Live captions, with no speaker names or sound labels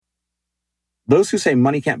those who say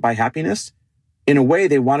money can't buy happiness, in a way,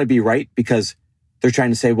 they want to be right because they're trying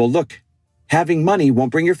to say, well, look, having money won't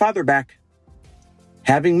bring your father back.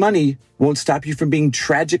 Having money won't stop you from being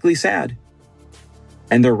tragically sad.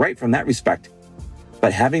 And they're right from that respect.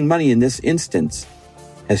 But having money in this instance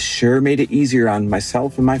has sure made it easier on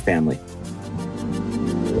myself and my family.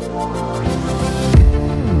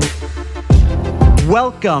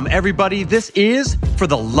 Welcome, everybody. This is For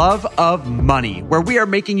the Love of Money, where we are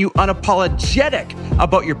making you unapologetic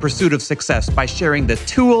about your pursuit of success by sharing the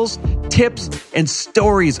tools, tips, and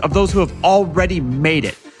stories of those who have already made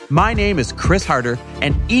it. My name is Chris Harder,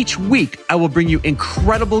 and each week I will bring you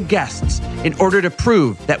incredible guests in order to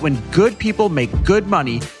prove that when good people make good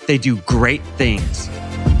money, they do great things.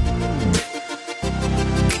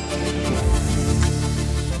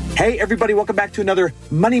 Hey, everybody, welcome back to another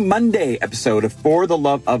Money Monday episode of For the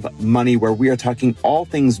Love of Money, where we are talking all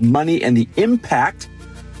things money and the impact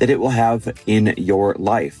that it will have in your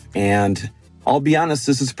life. And I'll be honest,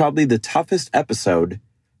 this is probably the toughest episode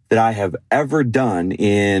that I have ever done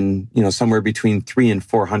in, somewhere between 300 and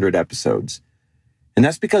 400 episodes. And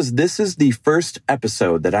that's because this is the first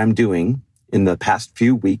episode that I'm doing in the past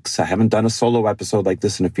few weeks. I haven't done a solo episode like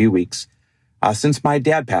this in a few weeks since my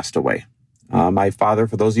dad passed away. My father,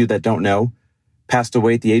 for those of you that don't know, passed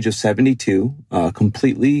away at the age of 72,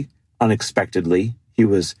 completely unexpectedly. He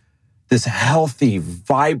was this healthy,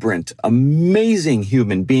 vibrant, amazing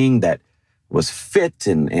human being that was fit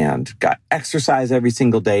and got exercise every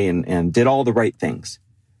single day and did all the right things.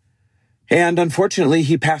 And unfortunately,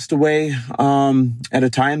 he passed away at a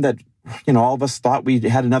time that, all of us thought we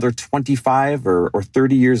had another 25 or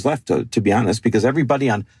 30 years left, to be honest, because everybody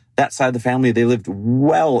on that side of the family, they lived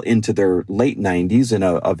well into their late 90s in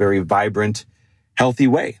a very vibrant, healthy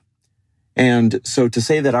way. And so to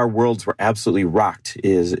say that our worlds were absolutely rocked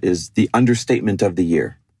is the understatement of the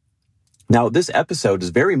year. Now, this episode is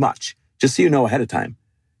very much, just so you know ahead of time,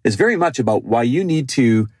 is very much about why you need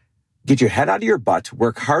to get your head out of your butt,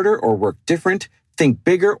 work harder or work different, think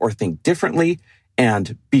bigger or think differently,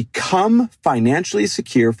 and become financially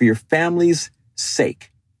secure for your family's sake.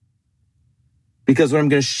 Because what I'm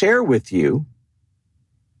going to share with you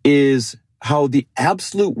is how the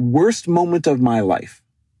absolute worst moment of my life,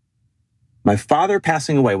 my father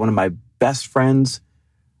passing away, one of my best friends,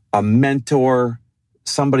 a mentor,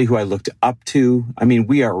 somebody who I looked up to. I mean,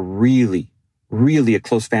 we are really, really a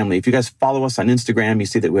close family. If you guys follow us on Instagram, you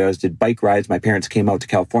see that we always did bike rides. My parents came out to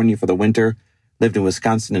California for the winter, lived in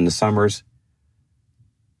Wisconsin in the summers.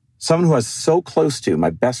 Someone who I was so close to, my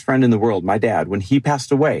best friend in the world, my dad, when he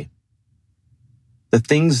passed away, the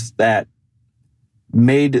things that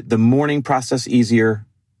made the mourning process easier,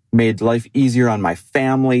 made life easier on my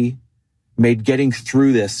family, made getting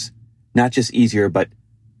through this not just easier, but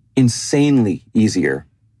insanely easier.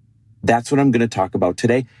 That's what I'm going to talk about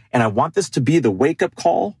today. And I want this to be the wake-up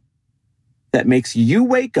call that makes you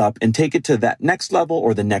wake up and take it to that next level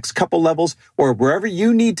or the next couple levels or wherever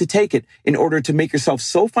you need to take it in order to make yourself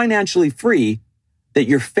so financially free that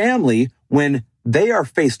your family, when they are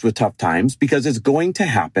faced with tough times, because it's going to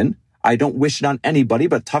happen. I don't wish it on anybody,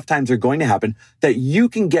 but tough times are going to happen, that you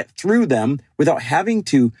can get through them without having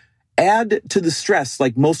to add to the stress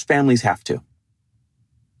like most families have to.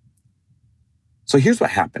 So here's what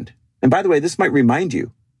happened. And by the way, this might remind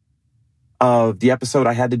you of the episode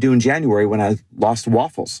I had to do in January when I lost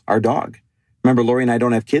Waffles, our dog. Remember, Lori and I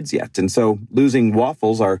don't have kids yet. And so losing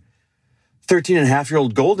Waffles, our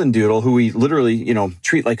 13-and-a-half-year-old golden doodle, who we literally,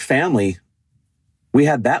 treat like family, we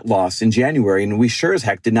had that loss in January, and we sure as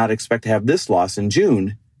heck did not expect to have this loss in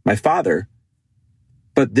June, my father.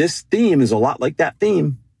 But this theme is a lot like that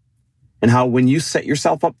theme, and how when you set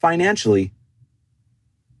yourself up financially,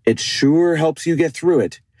 it sure helps you get through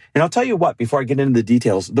it. And I'll tell you what, before I get into the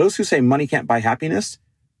details, those who say money can't buy happiness,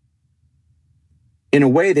 in a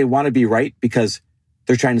way, they want to be right because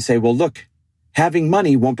they're trying to say, well, look, having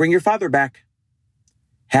money won't bring your father back.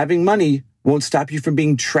 Having money won't stop you from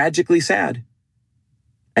being tragically sad.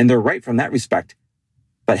 And they're right from that respect.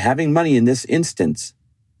 But having money in this instance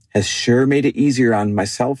has sure made it easier on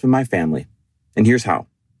myself and my family. And here's how.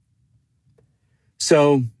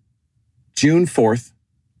 So June 4th,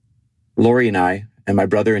 Lori and I and my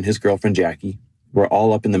brother and his girlfriend, Jackie, were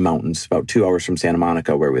all up in the mountains about 2 hours from Santa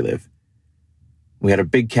Monica, where we live. We had a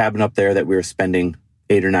big cabin up there that we were spending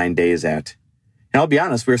 8 or 9 days at. And I'll be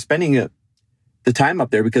honest, we were spending the time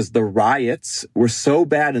up there because the riots were so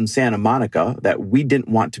bad in Santa Monica that we didn't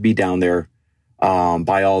want to be down there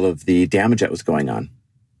by all of the damage that was going on.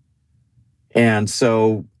 And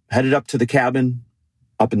so headed up to the cabin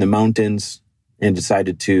up in the mountains and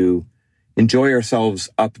decided to enjoy ourselves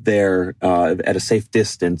up there at a safe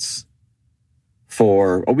distance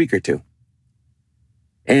for a week or two.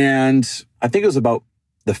 And I think it was about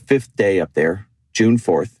the 5th day up there, June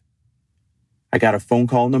 4th, I got a phone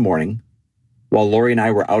call in the morning while Lori and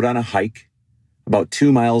I were out on a hike about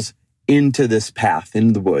 2 miles into this path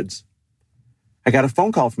in the woods. I got a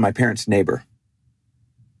phone call from my parents' neighbor.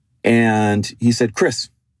 And he said, Chris,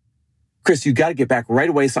 you got to get back right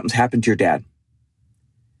away. Something's happened to your dad.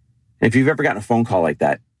 And if you've ever gotten a phone call like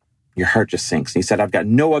that, your heart just sinks. And he said, I've got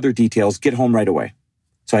no other details. Get home right away.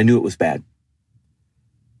 So I knew it was bad.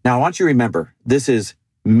 Now, I want you to remember, this is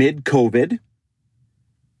mid-COVID.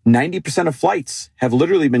 90% of flights have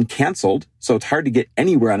literally been canceled. So it's hard to get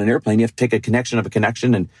anywhere on an airplane. You have to take a connection of a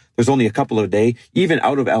connection. And there's only a couple of a day, even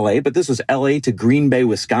out of LA. But this was LA to Green Bay,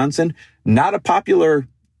 Wisconsin. Not a popular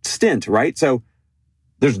stint, right? So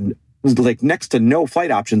there's like next to no flight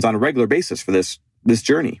options on a regular basis for this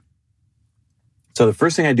journey. So the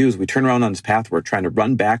first thing I do is we turn around on this path. We're trying to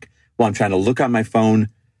run back while I'm trying to look on my phone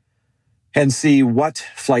and see what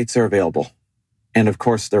flights are available. And of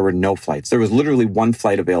course, there were no flights. There was literally one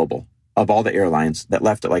flight available of all the airlines that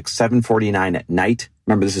left at like 7:49 at night.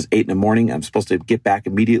 Remember, this is 8 a.m. I'm supposed to get back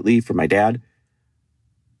immediately for my dad.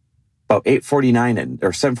 About 8:49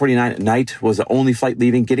 or 7:49 at night was the only flight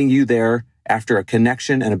leaving, getting you there after a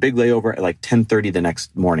connection and a big layover at like 10:30 the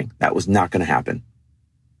next morning. That was not going to happen.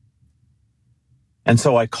 And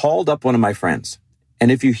so I called up one of my friends.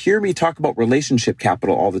 And if you hear me talk about relationship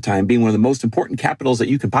capital all the time, being one of the most important capitals that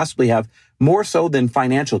you can possibly have, more so than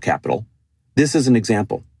financial capital, this is an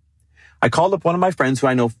example. I called up one of my friends who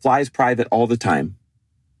I know flies private all the time.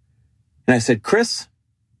 And I said, Chris,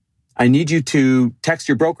 I need you to text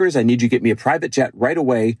your brokers. I need you to get me a private jet right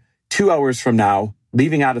away, 2 hours from now,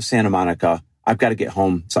 leaving out of Santa Monica. I've got to get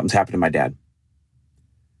home. Something's happened to my dad.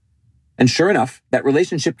 And sure enough, that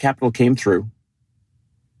relationship capital came through.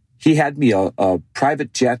 He had me a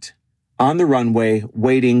private jet on the runway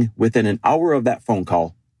waiting within an hour of that phone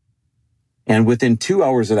call. And within 2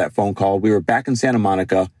 hours of that phone call, we were back in Santa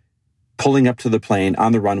Monica, pulling up to the plane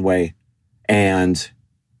on the runway and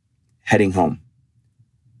heading home.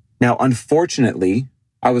 Now, unfortunately,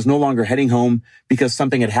 I was no longer heading home because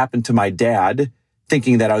something had happened to my dad,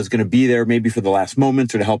 thinking that I was going to be there maybe for the last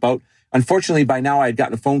moments or to help out. Unfortunately, by now I had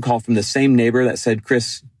gotten a phone call from the same neighbor that said,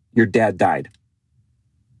 Chris, your dad died.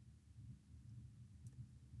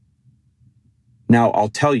 Now, I'll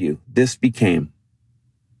tell you, this became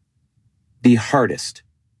the hardest,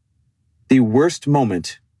 the worst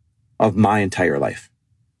moment of my entire life.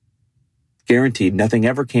 Guaranteed, nothing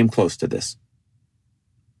ever came close to this.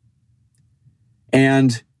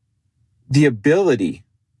 And the ability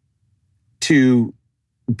to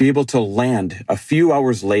be able to land a few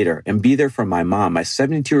hours later and be there for my mom, my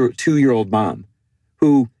 72-year-old mom,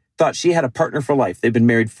 who thought she had a partner for life. They've been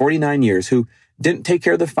married 49 years, who didn't take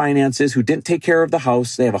care of the finances, who didn't take care of the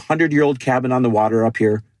house. They have a 100-year-old cabin on the water up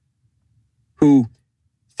here, who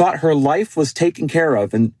thought her life was taken care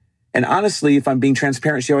of. And honestly, if I'm being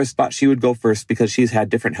transparent, she always thought she would go first because she's had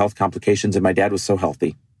different health complications and my dad was so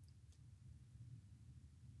healthy.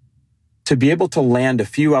 To be able to land a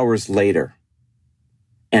few hours later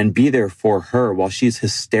and be there for her while she's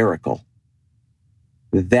hysterical,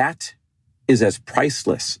 that is as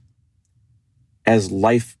priceless as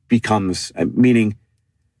life becomes. Meaning,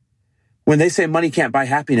 when they say money can't buy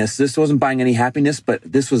happiness, this wasn't buying any happiness, but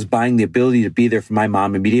this was buying the ability to be there for my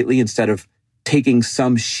mom immediately instead of taking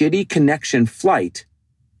some shitty connection flight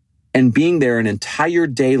and being there an entire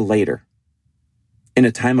day later in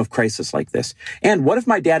a time of crisis like this. And what if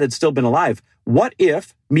my dad had still been alive? What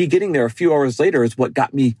if me getting there a few hours later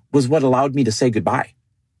was what allowed me to say goodbye?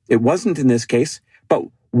 It wasn't in this case, but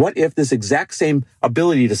what if this exact same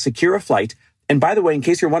ability to secure a flight? And by the way, in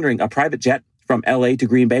case you're wondering, a private jet from LA to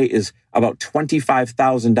Green Bay is about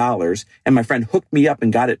 $25,000. And my friend hooked me up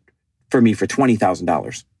and got it for me for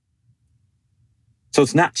 $20,000. So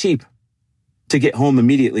it's not cheap to get home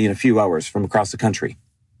immediately in a few hours from across the country.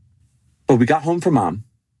 But we got home for mom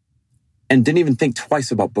and didn't even think twice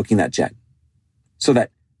about booking that jet. So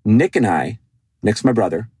that Nick and I, Nick's my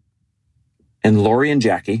brother, and Lori and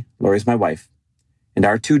Jackie, Lori's my wife, and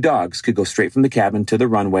our 2 dogs could go straight from the cabin to the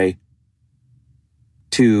runway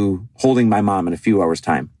to holding my mom in a few hours'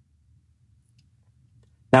 time.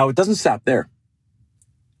 Now, it doesn't stop there.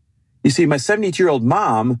 You see, my 72-year-old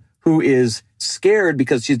mom, who is scared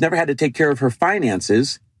because she's never had to take care of her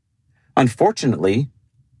finances, unfortunately,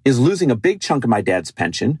 is losing a big chunk of my dad's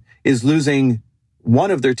pension, is losing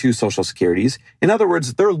one of their 2 Social Securities. In other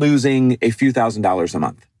words, they're losing a few $1,000s a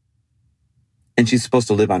month. And she's supposed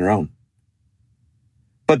to live on her own.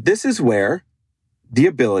 But this is where the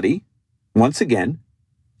ability, once again,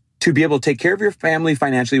 to be able to take care of your family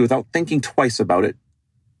financially without thinking twice about it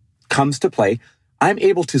comes to play, I'm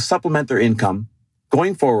able to supplement their income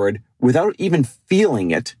going forward without even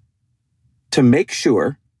feeling it to make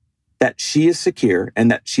sure that she is secure and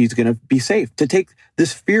that she's going to be safe, to take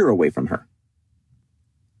this fear away from her.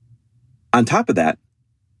 On top of that,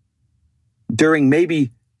 during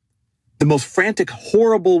maybe the most frantic,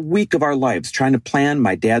 horrible week of our lives trying to plan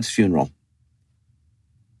my dad's funeral,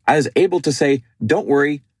 I was able to say, don't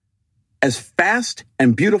worry, as fast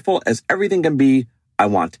and beautiful as everything can be, I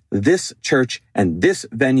want this church and this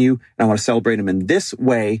venue, and I want to celebrate him in this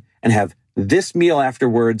way and have this meal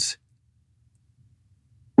afterwards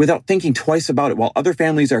without thinking twice about it, while other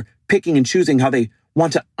families are picking and choosing how they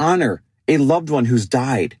want to honor a loved one who's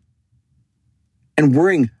died and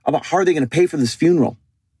worrying about how are they going to pay for this funeral.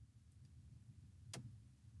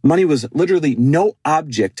 Money was literally no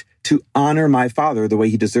object to honor my father the way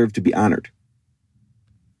he deserved to be honored.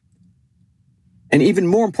 And even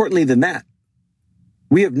more importantly than that,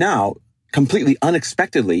 we have now completely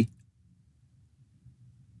unexpectedly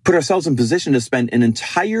put ourselves in position to spend an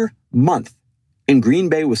entire month in Green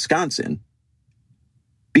Bay, Wisconsin,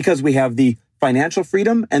 because we have the financial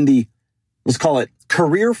freedom and the, let's call it,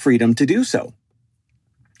 career freedom to do so.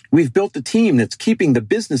 We've built a team that's keeping the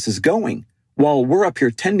businesses going while we're up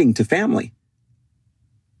here tending to family.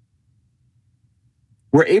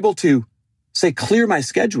 We're able to, say, clear my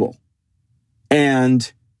schedule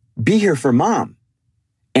and be here for mom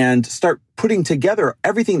and start putting together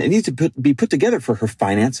everything that needs to be put together for her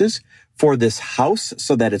finances, for this house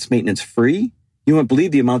so that it's maintenance free. You won't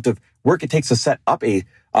believe the amount of work it takes to set up a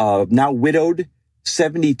now widowed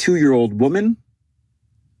 72-year-old woman.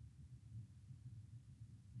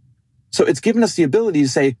 So it's given us the ability to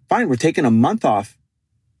say, fine, we're taking a month off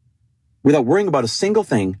without worrying about a single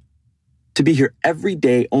thing, to be here every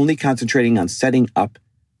day, only concentrating on setting up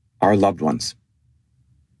our loved ones.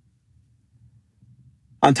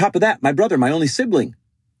 On top of that, my brother, my only sibling,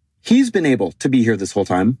 he's been able to be here this whole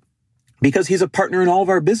time because he's a partner in all of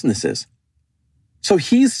our businesses. So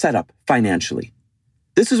he's set up financially.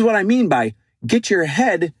 This is what I mean by get your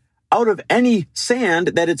head out of any sand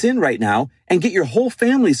that it's in right now and get your whole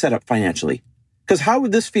family set up financially. Because how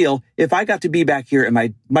would this feel if I got to be back here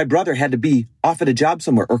and my brother had to be off at a job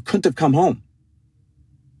somewhere or couldn't have come home?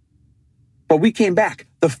 But we came back,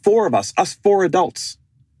 the four of us 4 adults,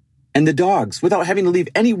 and the dogs, without having to leave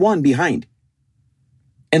anyone behind,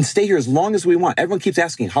 and stay here as long as we want. Everyone keeps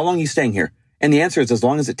asking, how long are you staying here? And the answer is as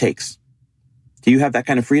long as it takes. Do you have that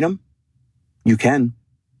kind of freedom? You can.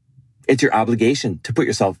 It's your obligation to put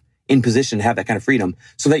yourself in position to have that kind of freedom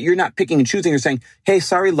so that you're not picking and choosing or saying, hey,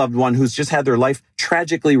 sorry, loved one who's just had their life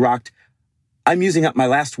tragically rocked. I'm using up my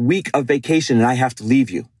last week of vacation and I have to leave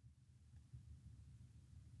you.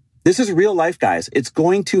 This is real life, guys. It's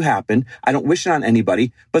going to happen. I don't wish it on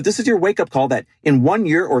anybody, but this is your wake-up call that in 1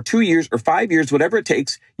 year or 2 years or 5 years, whatever it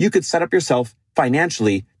takes, you could set up yourself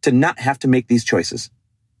financially to not have to make these choices.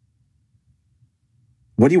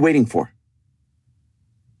 What are you waiting for?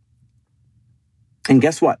 And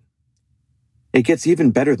guess what? It gets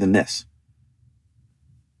even better than this.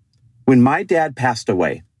 When my dad passed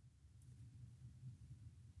away,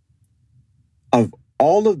 of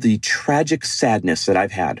all of the tragic sadness that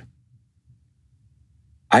I've had,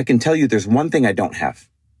 I can tell you there's one thing I don't have,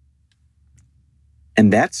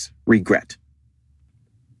 and that's regret.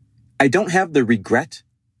 I don't have the regret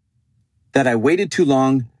that I waited too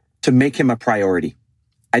long to make him a priority.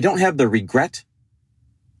 I don't have the regret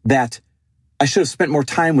that I should have spent more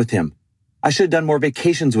time with him. I should have done more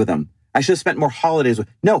vacations with him. I should have spent more holidays with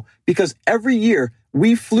him. No, because every year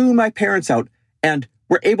we flew my parents out and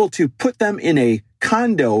were able to put them in a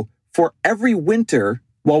condo for every winter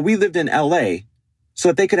while we lived in LA so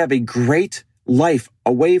that they could have a great life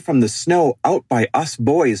away from the snow out by us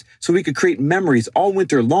boys so we could create memories all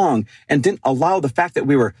winter long and didn't allow the fact that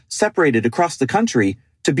we were separated across the country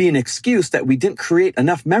to be an excuse that we didn't create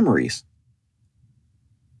enough memories.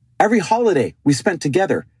 Every holiday we spent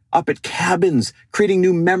together up at cabins, creating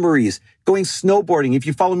new memories, going snowboarding. If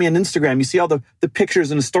you follow me on Instagram, you see all the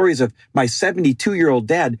pictures and the stories of my 72-year-old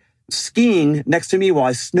dad skiing next to me while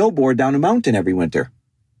I snowboard down a mountain every winter.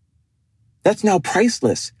 That's now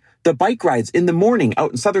priceless. The bike rides in the morning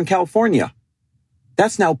out in Southern California.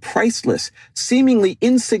 That's now priceless. Seemingly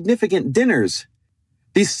insignificant dinners.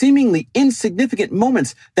 These seemingly insignificant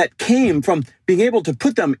moments that came from being able to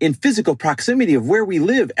put them in physical proximity of where we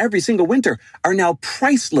live every single winter are now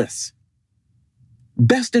priceless.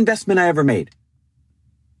 Best investment I ever made.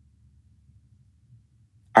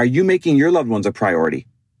 Are you making your loved ones a priority?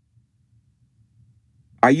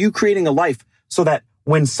 Are you creating a life so that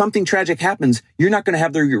when something tragic happens, you're not going to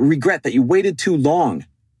have the regret that you waited too long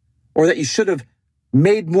or that you should have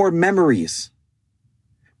made more memories.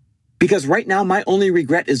 Because right now, my only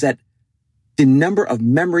regret is that the number of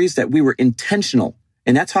memories that we were intentional,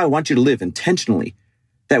 and that's how I want you to live intentionally,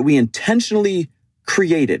 that we intentionally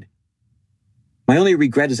created. My only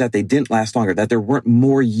regret is that they didn't last longer, that there weren't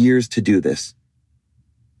more years to do this.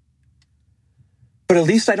 But at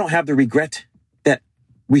least I don't have the regret that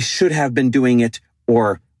we should have been doing it,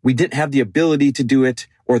 or we didn't have the ability to do it,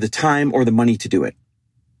 or the time or the money to do it.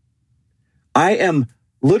 I am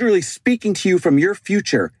literally speaking to you from your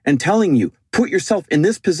future and telling you, put yourself in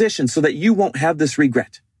this position so that you won't have this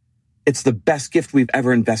regret. It's the best gift we've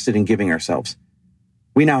ever invested in giving ourselves.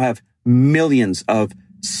 We now have millions of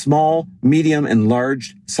small, medium, and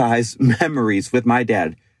large size memories with my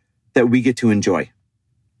dad that we get to enjoy.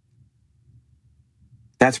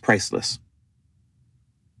 That's priceless.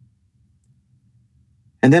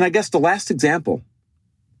 And then I guess the last example,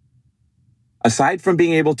 aside from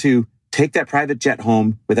being able to take that private jet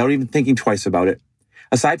home without even thinking twice about it,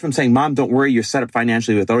 aside from saying, Mom, don't worry, you're set up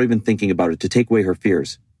financially without even thinking about it to take away her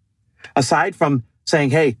fears, aside from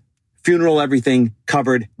saying, hey, funeral, everything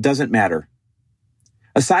covered, doesn't matter.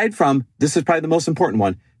 Aside from, this is probably the most important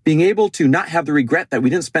one, being able to not have the regret that we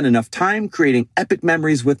didn't spend enough time creating epic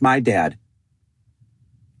memories with my dad.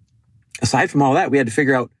 Aside from all that, we had to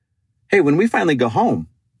figure out, hey, when we finally go home,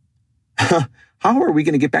 how are we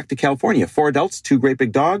going to get back to California? 4 adults, 2 great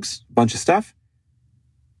big dogs, a bunch of stuff.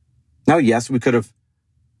 Now, yes, we could have,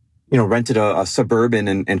 rented a Suburban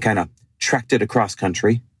and kind of trekked it across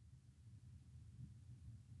country.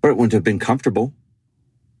 But it wouldn't have been comfortable.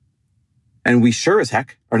 And we sure as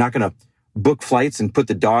heck are not going to book flights and put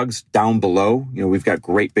the dogs down below. We've got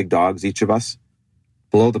great big dogs, each of us,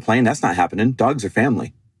 below the plane. That's not happening. Dogs are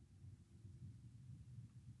family.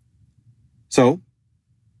 So,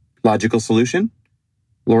 logical solution.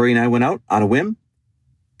 Lori and I went out on a whim,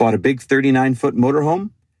 bought a big 39-foot motorhome,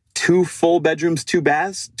 2 full bedrooms, 2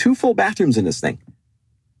 baths, 2 full bathrooms in this thing.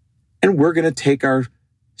 And we're going to take our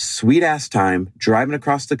sweet ass time driving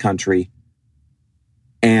across the country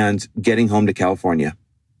and getting home to California,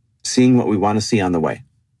 seeing what we want to see on the way.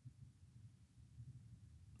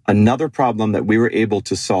 Another problem that we were able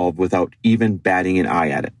to solve without even batting an eye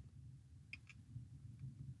at it.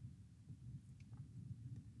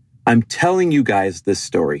 I'm telling you guys this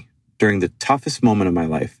story during the toughest moment of my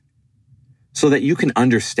life so that you can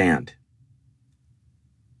understand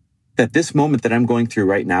that this moment that I'm going through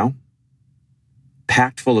right now,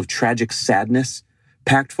 packed full of tragic sadness,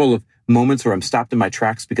 packed full of moments where I'm stopped in my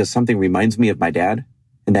tracks because something reminds me of my dad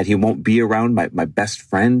and that he won't be around, my best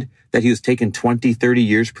friend, that he was taken 20, 30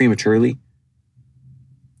 years prematurely.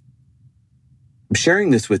 I'm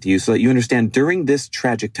sharing this with you so that you understand during this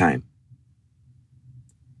tragic time,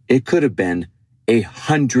 it could have been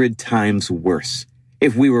 100 times worse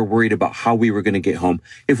if we were worried about how we were going to get home,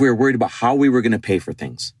 if we were worried about how we were going to pay for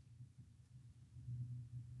things,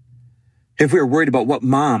 if we were worried about what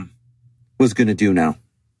Mom was going to do now.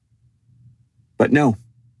 But no,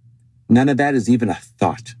 none of that is even a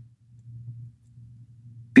thought.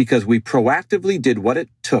 Because we proactively did what it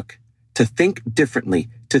took to think differently,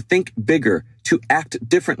 to think bigger, to act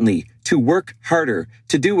differently, to work harder,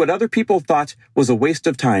 to do what other people thought was a waste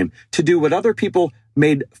of time, to do what other people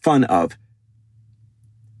made fun of.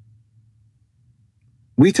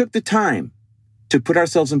 We took the time to put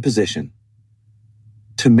ourselves in position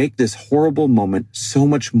to make this horrible moment so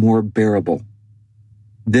much more bearable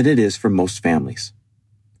than it is for most families.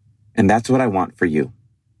 And that's what I want for you.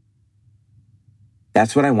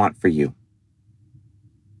 That's what I want for you.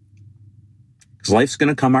 Because life's going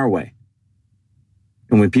to come our way.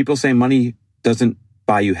 And when people say money doesn't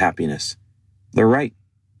buy you happiness, they're right.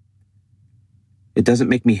 It doesn't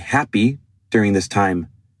make me happy during this time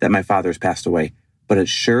that my father's passed away, but it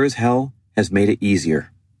sure as hell has made it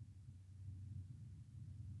easier.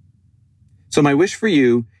 So my wish for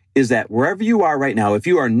you is that wherever you are right now, if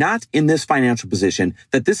you are not in this financial position,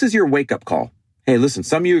 that this is your wake-up call. Hey, listen,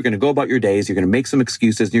 some of you are going to go about your days, you're going to make some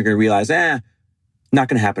excuses, and you're going to realize, not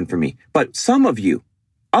going to happen for me. But some of you,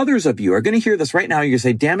 others of you are going to hear this right now. You're going to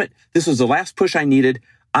say, damn it, this was the last push I needed.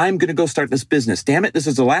 I'm going to go start this business. Damn it, this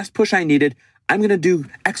is the last push I needed. I'm going to do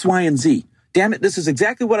X, Y, and Z. Damn it, this is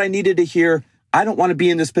exactly what I needed to hear. I don't want to be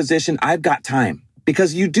in this position. I've got time.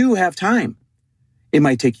 Because you do have time. It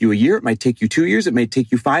might take you a year. It might take you 2 years. It may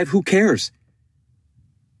take you 5. Who cares?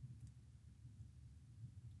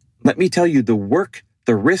 Let me tell you, the work,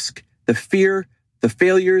 the risk, the fear, the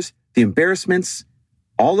failures, the embarrassments,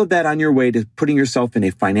 all of that on your way to putting yourself in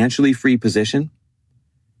a financially free position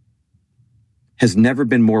has never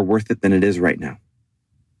been more worth it than it is right now.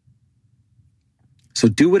 So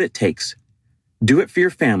do what it takes. Do it for your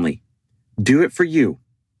family. Do it for you.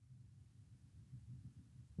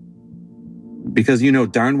 Because you know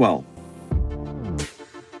darn well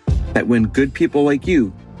that when good people like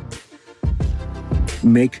you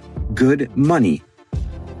make good money,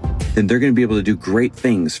 then they're going to be able to do great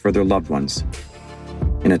things for their loved ones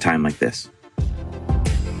in a time like this.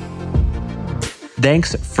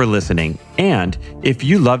 Thanks for listening. And if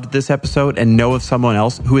you loved this episode and know of someone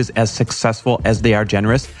else who is as successful as they are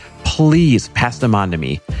generous, please pass them on to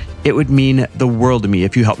me. It would mean the world to me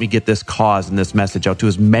if you help me get this cause and this message out to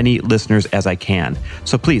as many listeners as I can.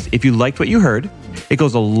 So please, if you liked what you heard, it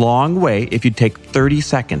goes a long way if you take 30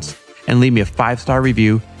 seconds and leave me a 5-star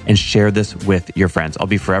review and share this with your friends. I'll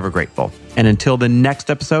be forever grateful. And until the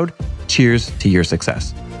next episode, cheers to your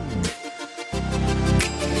success.